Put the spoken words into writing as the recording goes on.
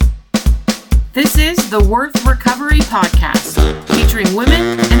This is the Worth Recovery Podcast, featuring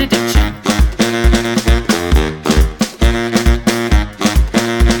women and addiction.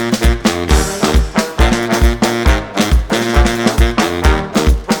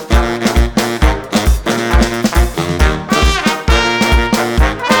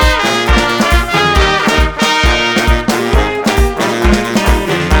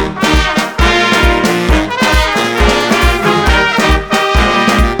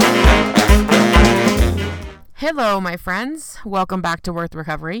 Hello, my friends. Welcome back to Worth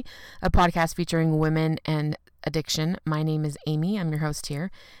Recovery, a podcast featuring women and addiction. My name is Amy. I'm your host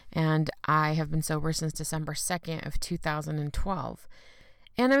here, and I have been sober since December 2nd of 2012.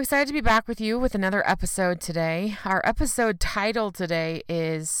 And I'm excited to be back with you with another episode today. Our episode title today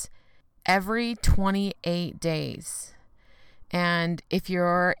is Every 28 Days. And if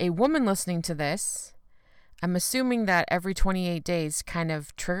you're a woman listening to this, I'm assuming that every 28 days kind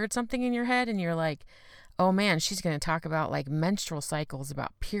of triggered something in your head, and you're like, oh man, she's going to talk about like menstrual cycles,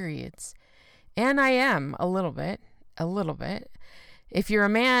 about periods. And I am a little bit. If you're a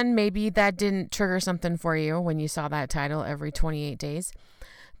man, maybe that didn't trigger something for you when you saw that title, Every 28 Days.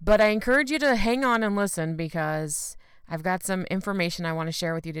 But I encourage you to hang on and listen, because I've got some information I want to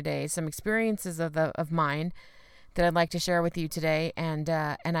share with you today, some experiences of mine that I'd like to share with you today. And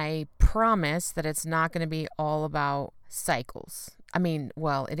I promise that it's not going to be all about cycles. I mean,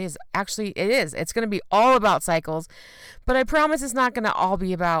 well, it is. Actually, it is. It's going to be all about cycles, but I promise it's not going to all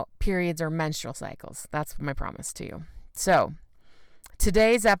be about periods or menstrual cycles. That's my promise to you. So,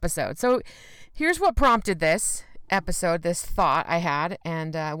 today's episode. So, here's what prompted this episode, this thought I had,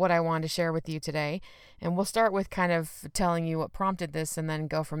 and what I wanted to share with you today. And we'll start with kind of telling you what prompted this and then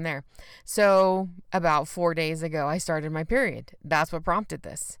go from there. So, about 4 days ago, I started my period. That's what prompted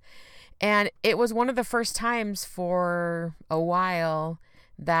this. And it was one of the first times for a while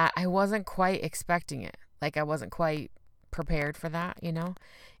that I wasn't quite expecting it. Like, I wasn't quite prepared for that, you know.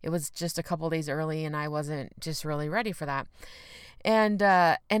 It was just a couple days early, and I wasn't just really ready for that. And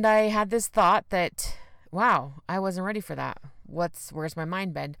I had this thought that, wow, I wasn't ready for that. Where's my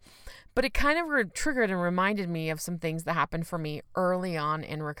mind bed? But it kind of triggered and reminded me of some things that happened for me early on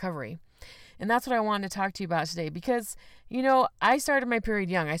in recovery. And that's what I wanted to talk to you about today, because, you know, I started my period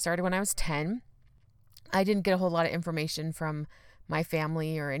young. I started when I was 10. I didn't get a whole lot of information from my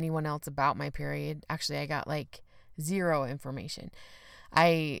family or anyone else about my period. Actually, I got like zero information.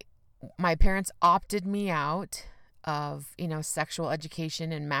 My parents opted me out of, you know, sexual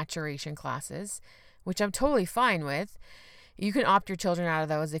education and maturation classes, which I'm totally fine with. You can opt your children out of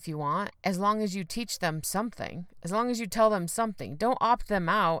those if you want, as long as you teach them something, as long as you tell them something. Don't opt them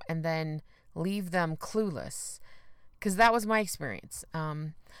out and then leave them clueless, because that was my experience.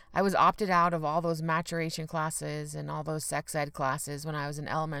 I was opted out of all those maturation classes and all those sex ed classes when I was in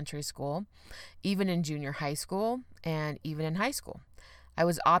elementary school, even in junior high school, and even in high school. I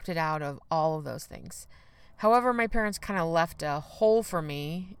was opted out of all of those things. However, my parents kind of left a hole for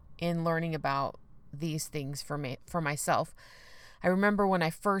me in learning about these things for myself. I remember when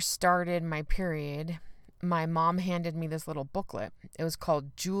I first started my period, my mom handed me this little booklet. It was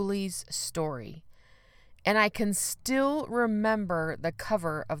called Julie's Story. And I can still remember the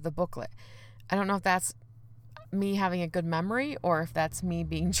cover of the booklet. I don't know if that's me having a good memory or if that's me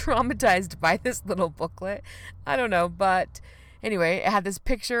being traumatized by this little booklet. I don't know. But anyway, it had this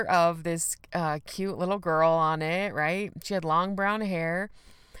picture of this cute little girl on it, right? She had long brown hair.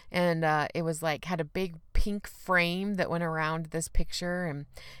 And it was like, had a big pink frame that went around this picture. And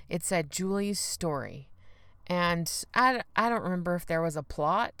it said Julie's Story. And I don't remember if there was a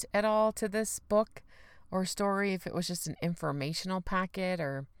plot at all to this book or story, if it was just an informational packet,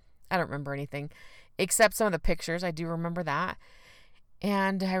 or I don't remember anything except some of the pictures. I do remember that.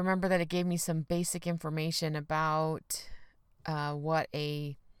 And I remember that it gave me some basic information about what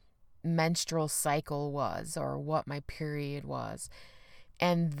a menstrual cycle was, or what my period was.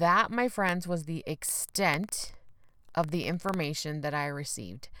 And that, my friends, was the extent of the information that I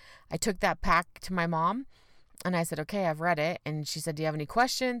received. I took that pack to my mom. And I said, okay, I've read it. And she said, do you have any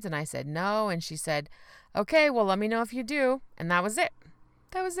questions? And I said, no. And she said, okay, well, let me know if you do. And that was it.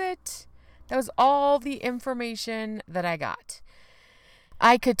 That was all the information that I got.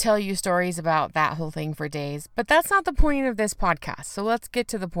 I could tell you stories about that whole thing for days, but that's not the point of this podcast. So let's get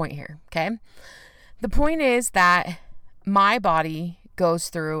to the point here, okay? The point is that my body goes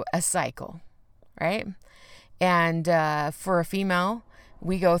through a cycle, right? And for a female,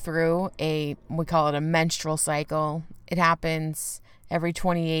 we go through we call it a menstrual cycle. It happens every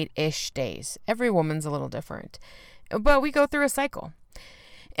 28-ish days. Every woman's a little different, but we go through a cycle.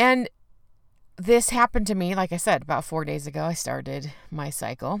 And this happened to me, like I said, about 4 days ago. I started my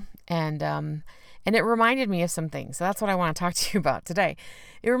cycle, and it reminded me of some things. So that's what I want to talk to you about today.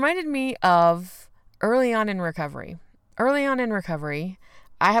 It reminded me of early on in recovery. Early on in recovery,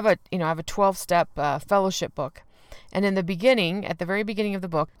 I have a 12-step fellowship book. And in the beginning, at the very beginning of the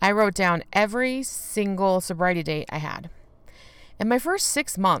book, I wrote down every single sobriety date I had. In my first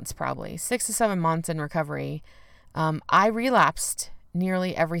 6 months, probably 6 to 7 months in recovery, I relapsed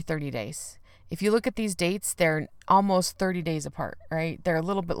nearly every 30 days. If you look at these dates, they're almost 30 days apart, right? They're a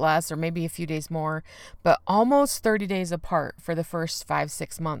little bit less or maybe a few days more, but almost 30 days apart for the first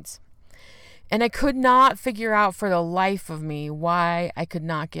 5-6 months. And I could not figure out for the life of me why I could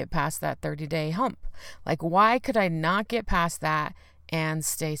not get past that 30-day hump. Like, why could I not get past that and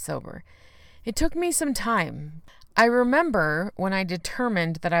stay sober? It took me some time. I remember when I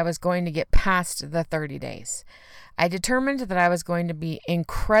determined that I was going to get past the 30 days. I determined that I was going to be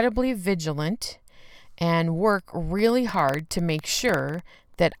incredibly vigilant and work really hard to make sure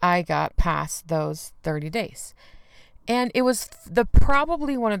that I got past those 30 days. And it was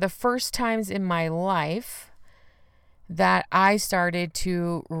probably one of the first times in my life that I started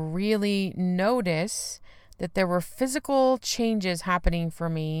to really notice that there were physical changes happening for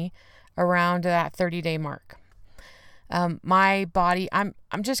me around that 30-day mark. My body, I'm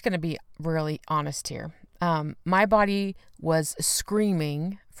just going to be really honest here. My body was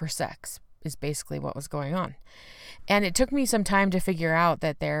screaming for sex is basically what was going on. And it took me some time to figure out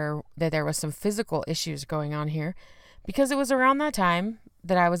that there was some physical issues going on here, because it was around that time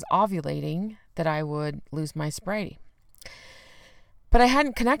that I was ovulating that I would lose my sobriety. But I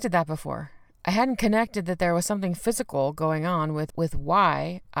hadn't connected that before. I hadn't connected that there was something physical going on with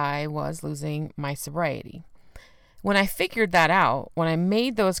why I was losing my sobriety. When I figured that out, when I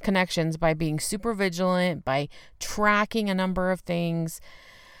made those connections by being super vigilant, by tracking a number of things,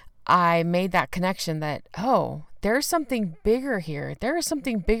 I made that connection that, oh, there's something bigger here. There is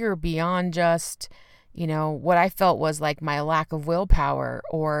something bigger beyond just, what I felt was like my lack of willpower,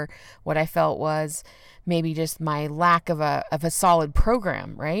 or what I felt was maybe just my lack of a solid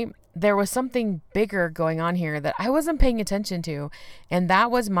program, right? There was something bigger going on here that I wasn't paying attention to, and that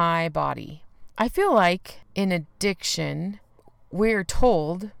was my body. I feel like in addiction, we're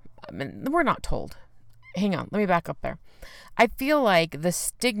not told. Hang on, let me back up there. I feel like the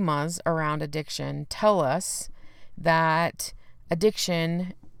stigmas around addiction tell us that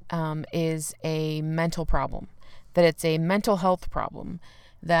addiction is a mental problem, that it's a mental health problem,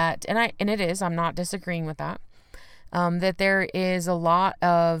 and it is, I'm not disagreeing with that, that there is a lot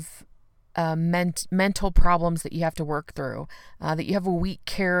of mental problems that you have to work through, that you have a weak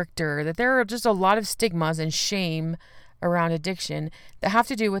character, that there are just a lot of stigmas and shame around addiction that have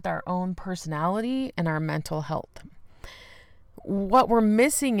to do with our own personality and our mental health. What we're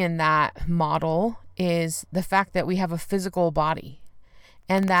missing in that model is the fact that we have a physical body,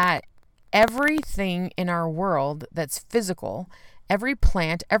 and that everything in our world that's physical, every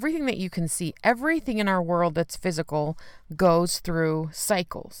plant, everything that you can see, everything in our world that's physical goes through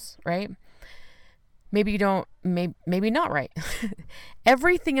cycles, right? Maybe you don't, maybe not right.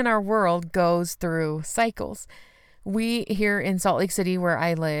 Everything in our world goes through cycles. We here in Salt Lake City, where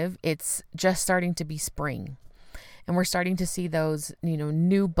I live, it's just starting to be spring. And we're starting to see those,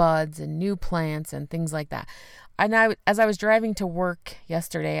 new buds and new plants and things like that. And as I was driving to work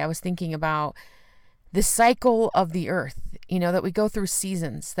yesterday, I was thinking about the cycle of the earth, that we go through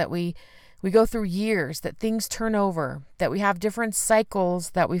seasons, that we go through years, that things turn over, that we have different cycles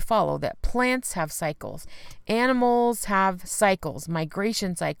that we follow, that plants have cycles, animals have cycles,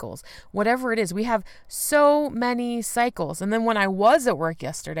 migration cycles, whatever it is. We have so many cycles. And then when I was at work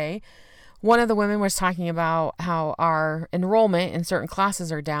yesterday, one of the women was talking about how our enrollment in certain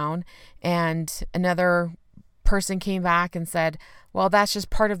classes are down, and another person came back and said, well, that's just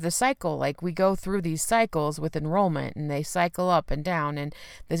part of the cycle. Like, we go through these cycles with enrollment, and they cycle up and down, and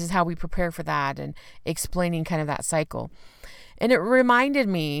this is how we prepare for that, and explaining kind of that cycle. And it reminded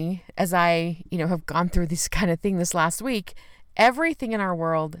me, as I, have gone through this kind of thing this last week, everything in our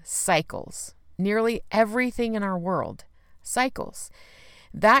world cycles. Nearly everything in our world cycles.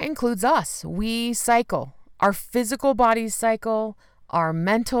 That includes us. We cycle. Our physical bodies cycle, our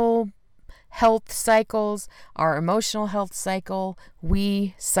mental health cycles, our emotional health cycle,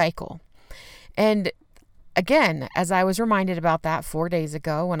 we cycle. And again, as I was reminded about that 4 days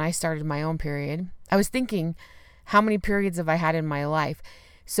ago when I started my own period, I was thinking, how many periods have I had in my life?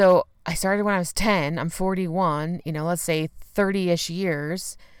 So I started when I was 10, I'm 41, let's say 30-ish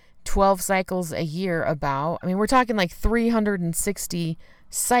years, 12 cycles a year about. We're talking like 360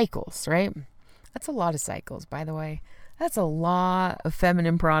 cycles, right? That's a lot of cycles, by the way. That's a lot of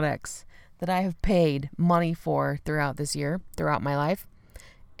feminine products that I have paid money for throughout this year, throughout my life.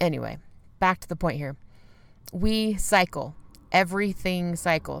 Anyway, back to the point here. We cycle. Everything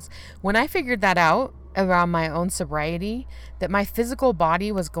cycles. When I figured that out around my own sobriety, that my physical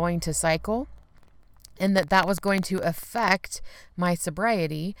body was going to cycle and that was going to affect my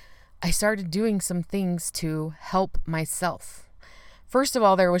sobriety, I started doing some things to help myself. First of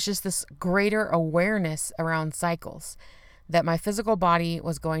all, there was just this greater awareness around cycles, that my physical body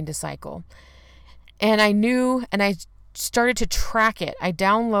was going to cycle. And I knew, and I started to track it. I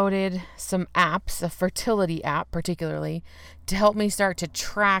downloaded some apps, a fertility app particularly, to help me start to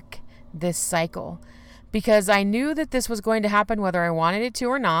track this cycle. Because I knew that this was going to happen whether I wanted it to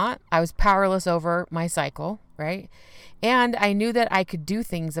or not. I was powerless over my cycle, right? And I knew that I could do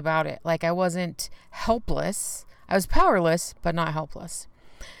things about it. Like I wasn't helpless. I was powerless, but not helpless.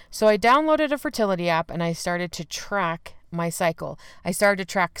 So I downloaded a fertility app and I started to track my cycle. I started to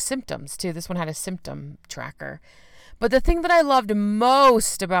track symptoms too. This one had a symptom tracker. But the thing that I loved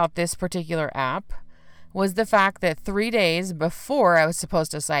most about this particular app was the fact that 3 days before I was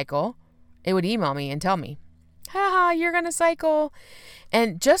supposed to cycle, it would email me and tell me, haha, you're going to cycle.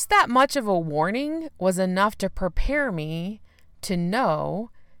 And just that much of a warning was enough to prepare me to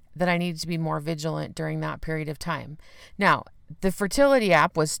know that I needed to be more vigilant during that period of time. Now, the fertility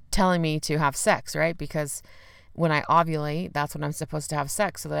app was telling me to have sex, right? Because when I ovulate, that's when I'm supposed to have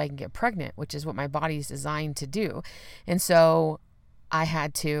sex so that I can get pregnant, which is what my body's designed to do. And so I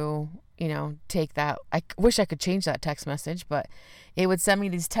had to, take that. I wish I could change that text message, but it would send me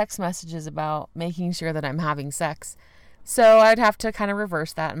these text messages about making sure that I'm having sex. So I'd have to kind of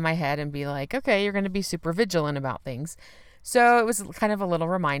reverse that in my head and be like, okay, you're going to be super vigilant about things. So it was kind of a little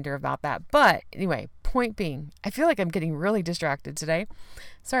reminder about that. But anyway, point being, I feel like I'm getting really distracted today.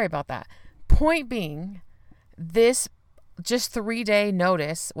 Sorry about that. Point being, this just 3-day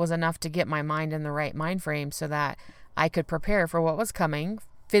notice was enough to get my mind in the right mind frame so that I could prepare for what was coming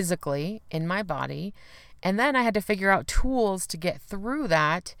physically in my body. And then I had to figure out tools to get through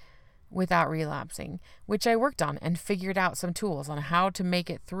that without relapsing, which I worked on and figured out some tools on how to make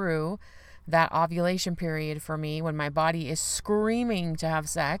it through that ovulation period for me when my body is screaming to have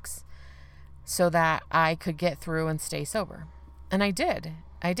sex so that I could get through and stay sober. And I did.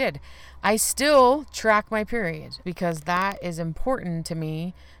 I still track my period because that is important to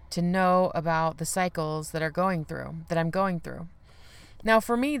me to know about the cycles that I'm going through. Now,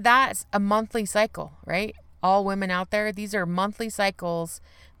 for me, that's a monthly cycle, right? All women out there, these are monthly cycles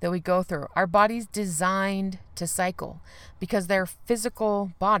that we go through. Our body's designed to cycle because they're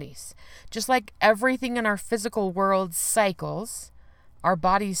physical bodies. Just like everything in our physical world cycles, our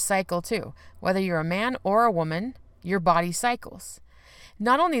bodies cycle too. Whether you're a man or a woman, your body cycles.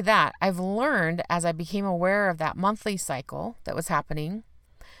 Not only that, I've learned as I became aware of that monthly cycle that was happening,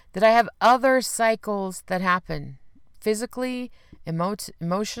 that I have other cycles that happen physically,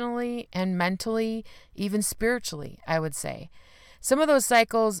 emotionally, and mentally, even spiritually, I would say. Some of those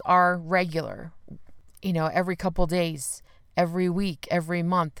cycles are regular, every couple days, every week, every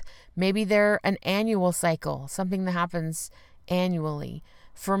month. Maybe they're an annual cycle, something that happens annually.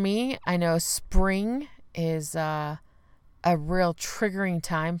 For me, I know spring is a real triggering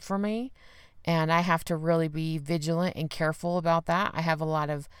time for me, and I have to really be vigilant and careful about that. I have a lot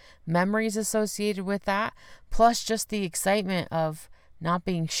of memories associated with that, plus just the excitement of not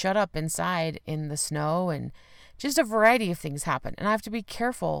being shut up inside in the snow, and just a variety of things happen. And I have to be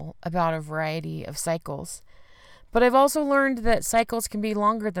careful about a variety of cycles. But I've also learned that cycles can be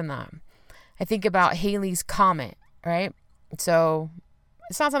longer than that. I think about Halley's Comet, right? So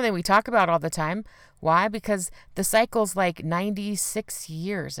it's not something we talk about all the time. Why? Because the cycle's like 96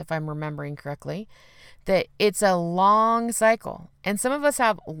 years, if I'm remembering correctly. That it's a long cycle. And some of us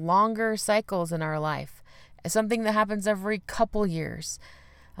have longer cycles in our life. Something that happens every couple years.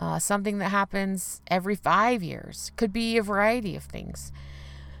 Something that happens every 5 years. Could be a variety of things.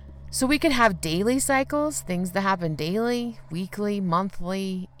 So we could have daily cycles, things that happen daily, weekly,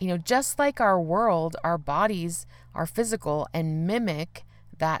 monthly. Just like our world, our bodies are physical and mimic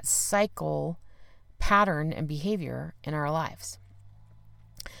that cycle pattern and behavior in our lives.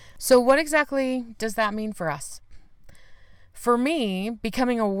 So what exactly does that mean for us? For me,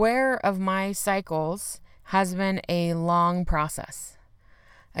 becoming aware of my cycles has been a long process.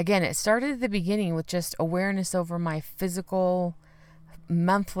 Again, it started at the beginning with just awareness over my physical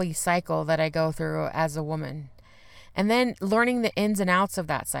monthly cycle that I go through as a woman. And then learning the ins and outs of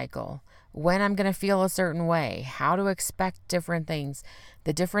that cycle, when I'm going to feel a certain way, how to expect different things,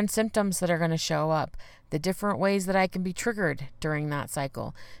 the different symptoms that are going to show up, the different ways that I can be triggered during that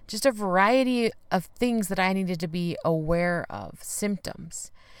cycle. Just a variety of things that I needed to be aware of,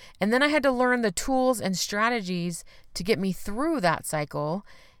 symptoms. And then I had to learn the tools and strategies to get me through that cycle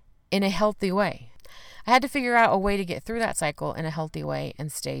in a healthy way. I had to figure out a way to get through that cycle in a healthy way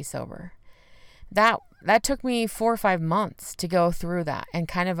and stay sober. That took me 4 or 5 months to go through that and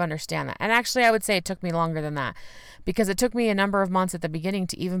kind of understand that. And actually, I would say it took me longer than that, because it took me a number of months at the beginning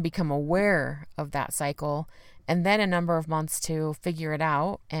to even become aware of that cycle, and then a number of months to figure it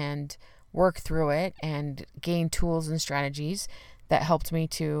out and work through it and gain tools and strategies that helped me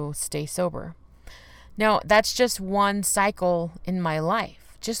to stay sober. Now, that's just one cycle in my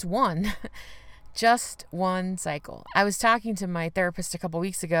life, just one. Just one cycle. I was talking to my therapist a couple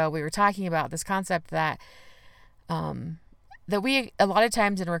weeks ago. We were talking about this concept that we, a lot of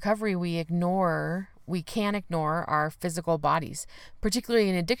times in recovery, we can ignore our physical bodies, particularly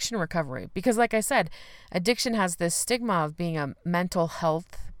in addiction recovery. Because like I said, addiction has this stigma of being a mental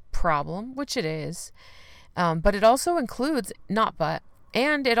health problem, which it is. But it also includes,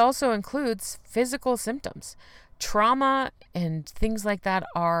 it also includes physical symptoms. Trauma and things like that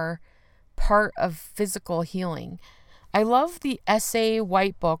are part of physical healing. I love the SA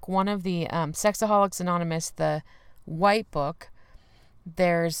White Book, one of the Sexaholics Anonymous, the White Book.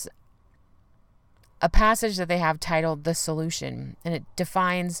 There's a passage that they have titled The Solution, and it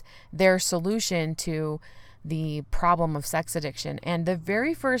defines their solution to the problem of sex addiction. And the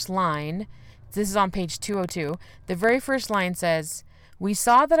very first line, this is on page 202, the very first line says, "We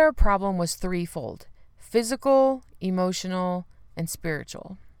saw that our problem was threefold: physical, emotional, and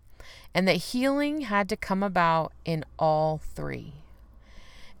spiritual, and that healing had to come about in all three."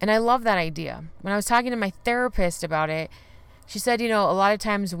 And I love that idea. When I was talking to my therapist about it, she said, a lot of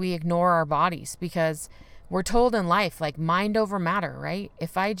times we ignore our bodies because we're told in life, like, mind over matter, right?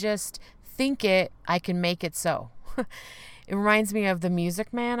 If I just think it, I can make it so. It reminds me of The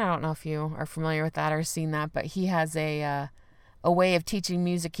Music Man. I don't know if you are familiar with that or seen that, but he has a way of teaching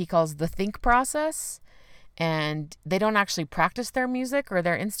music he calls the think process. And they don't actually practice their music or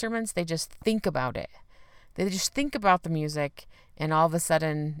their instruments. They just think about it. They just think about the music, and all of a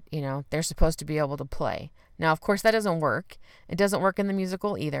sudden, they're supposed to be able to play. Now, of course, that doesn't work. It doesn't work in the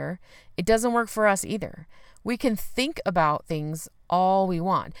musical either. It doesn't work for us either. We can think about things all we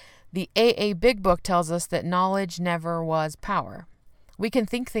want. The AA Big Book tells us that knowledge never was power. We can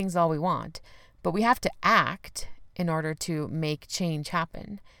think things all we want, but we have to act in order to make change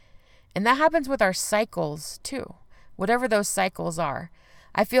happen. And that happens with our cycles too, whatever those cycles are.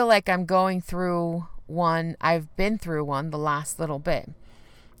 I feel like I'm going through one. I've been through one the last little bit.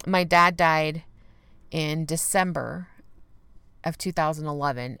 My dad died in December of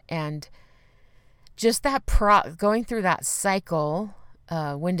 2011. And just that going through that cycle,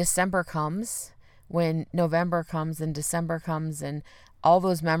 when December comes, when November comes and December comes, and all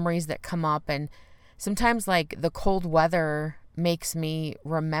those memories that come up, and sometimes like the cold weather makes me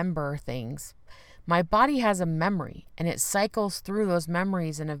remember things. My body has a memory, and it cycles through those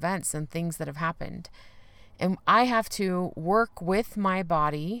memories and events and things that have happened. And I have to work with my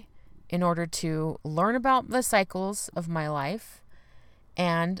body in order to learn about the cycles of my life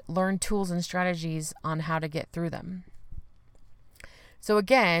and learn tools and strategies on how to get through them. So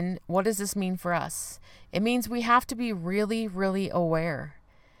again, what does this mean for us? It means we have to be really, really aware.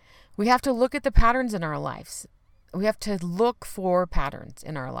 We have to look at the patterns in our lives. We have to look for patterns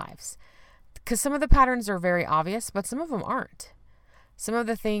in our lives, because some of the patterns are very obvious, but some of them aren't. Some of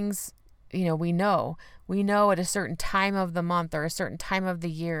the things, we know at a certain time of the month or a certain time of the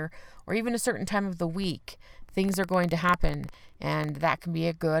year or even a certain time of the week, things are going to happen, and that can be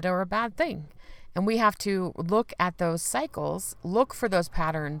a good or a bad thing. And we have to look at those cycles, look for those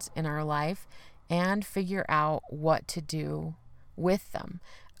patterns in our life, and figure out what to do with them.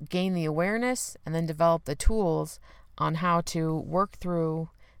 Gain the awareness, and then develop the tools on how to work through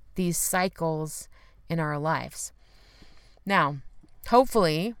these cycles in our lives. Now,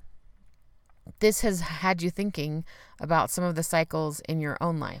 hopefully, this has had you thinking about some of the cycles in your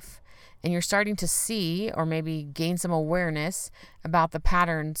own life, and you're starting to see or maybe gain some awareness about the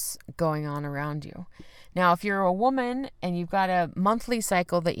patterns going on around you. Now, if you're a woman and you've got a monthly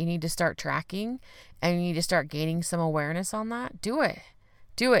cycle that you need to start tracking and you need to start gaining some awareness on that, do it.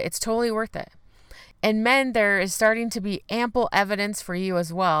 Do it. It's totally worth it. And men, there is starting to be ample evidence for you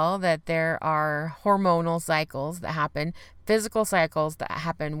as well that there are hormonal cycles that happen, physical cycles that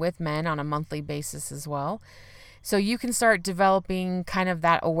happen with men on a monthly basis as well. So you can start developing kind of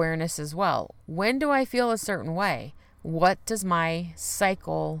that awareness as well. When do I feel a certain way? what does my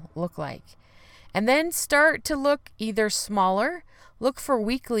cycle look like? And then start to look either smaller, look for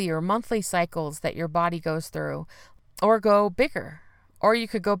weekly or monthly cycles that your body goes through, or go bigger. Or you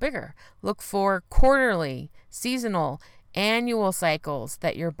could go bigger. Look for quarterly, seasonal, annual cycles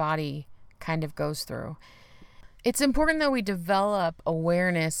that your body kind of goes through. It's important that we develop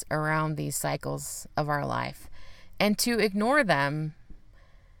awareness around these cycles of our life. And to ignore them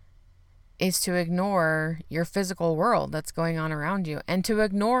is to ignore your physical world that's going on around you, and to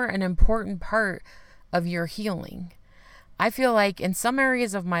ignore an important part of your healing. I feel like in some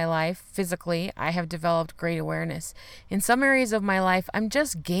areas of my life, physically, I have developed great awareness. In some areas of my life, I'm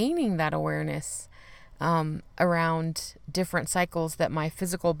just gaining that awareness around different cycles that my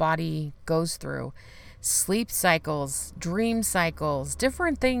physical body goes through. Sleep cycles, dream cycles,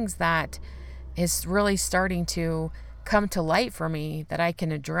 different things that is really starting to come to light for me that I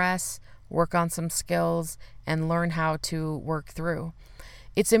can address, work on some skills, and learn how to work through.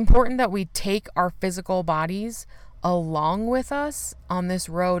 It's important that we take our physical bodies along with us on this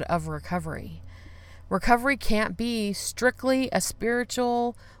road of recovery. Recovery can't be strictly a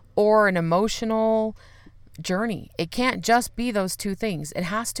spiritual or an emotional journey. It can't just be those two things. It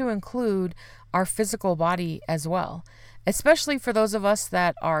has to include our physical body as well, especially for those of us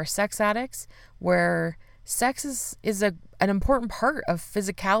that are sex addicts, where sex is an important part of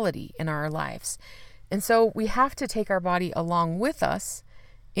physicality in our lives. And so we have to take our body along with us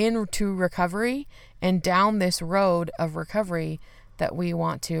into recovery and down this road of recovery that we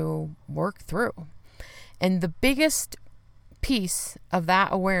want to work through. And the biggest piece of that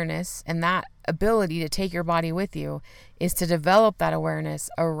awareness and that ability to take your body with you is to develop that awareness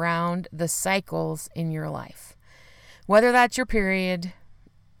around the cycles in your life. Whether that's your period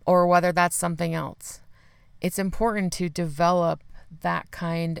or whether that's something else, it's important to develop that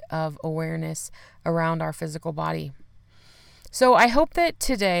kind of awareness around our physical body. So I hope that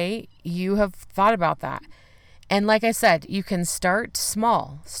today you have thought about that. And like I said, you can start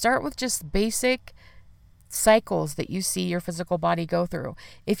small. Start with just basic cycles that you see your physical body go through.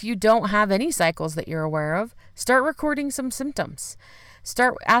 If you don't have any cycles that you're aware of, start recording some symptoms.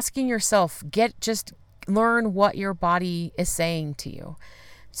 Start asking yourself, learn what your body is saying to you.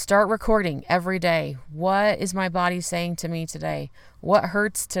 Start recording every day. What is my body saying to me today? What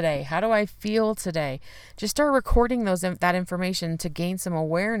hurts today? How do I feel today? Just start recording that information to gain some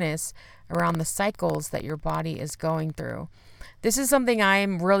awareness around the cycles that your body is going through. This is something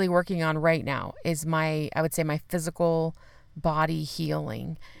I'm really working on right now, is my physical body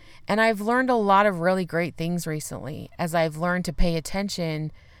healing. And I've learned a lot of really great things recently as I've learned to pay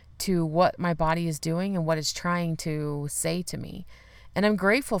attention to what my body is doing and what it's trying to say to me. And I'm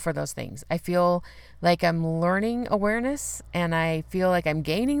grateful for those things. I feel like I'm learning awareness, and I feel like I'm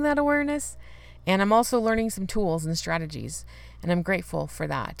gaining that awareness. And I'm also learning some tools and strategies, and I'm grateful for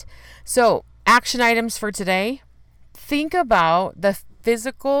that. So, action items for today. Think about the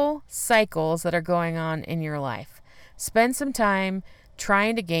physical cycles that are going on in your life. Spend some time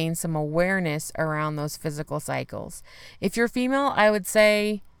trying to gain some awareness around those physical cycles. If you're female, I would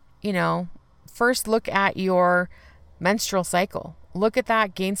say, first look at your menstrual cycle. Look at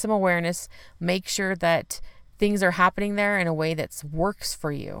that, gain some awareness, make sure that things are happening there in a way that works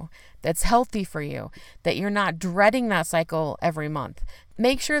for you, that's healthy for you, that you're not dreading that cycle every month.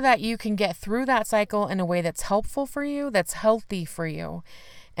 Make sure that you can get through that cycle in a way that's helpful for you, that's healthy for you,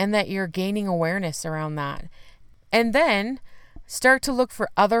 and that you're gaining awareness around that. And then start to look for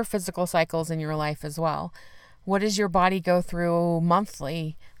other physical cycles in your life as well. What does your body go through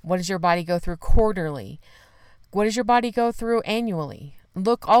monthly? What does your body go through quarterly? What does your body go through annually?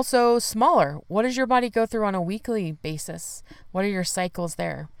 Look also smaller. What does your body go through on a weekly basis? What are your cycles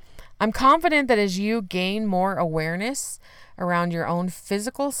there? I'm confident that as you gain more awareness around your own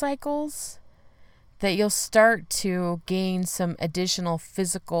physical cycles, that you'll start to gain some additional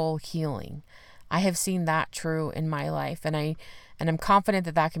physical healing. I have seen that true in my life, and I'm confident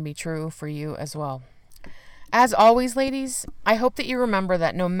that that can be true for you as well. As always, ladies, I hope that you remember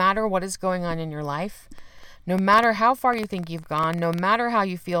that no matter what is going on in your life, no matter how far you think you've gone, no matter how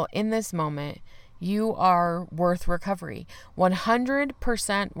you feel in this moment, you are worth recovery.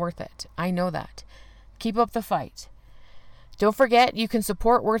 100% worth it. I know that. Keep up the fight. Don't forget, you can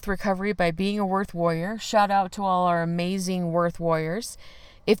support Worth Recovery by being a Worth Warrior. Shout out to all our amazing Worth Warriors.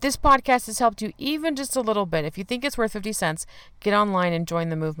 If this podcast has helped you even just a little bit, if you think it's worth 50 cents, get online and join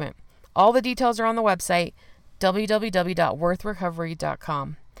the movement. All the details are on the website,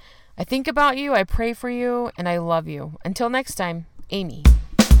 www.worthrecovery.com. I think about you, I pray for you, and I love you. Until next time, Amy.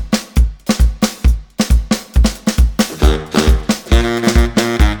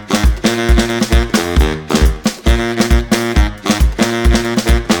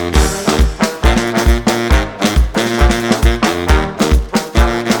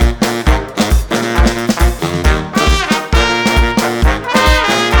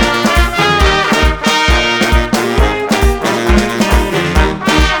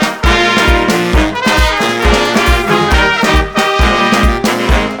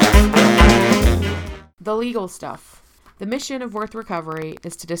 the legal stuff. The mission of Worth Recovery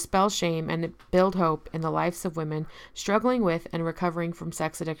is to dispel shame and build hope in the lives of women struggling with and recovering from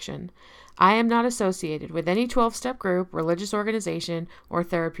sex addiction. I am not associated with any 12-step group, religious organization, or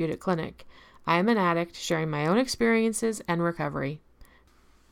therapeutic clinic. I am an addict sharing my own experiences and recovery.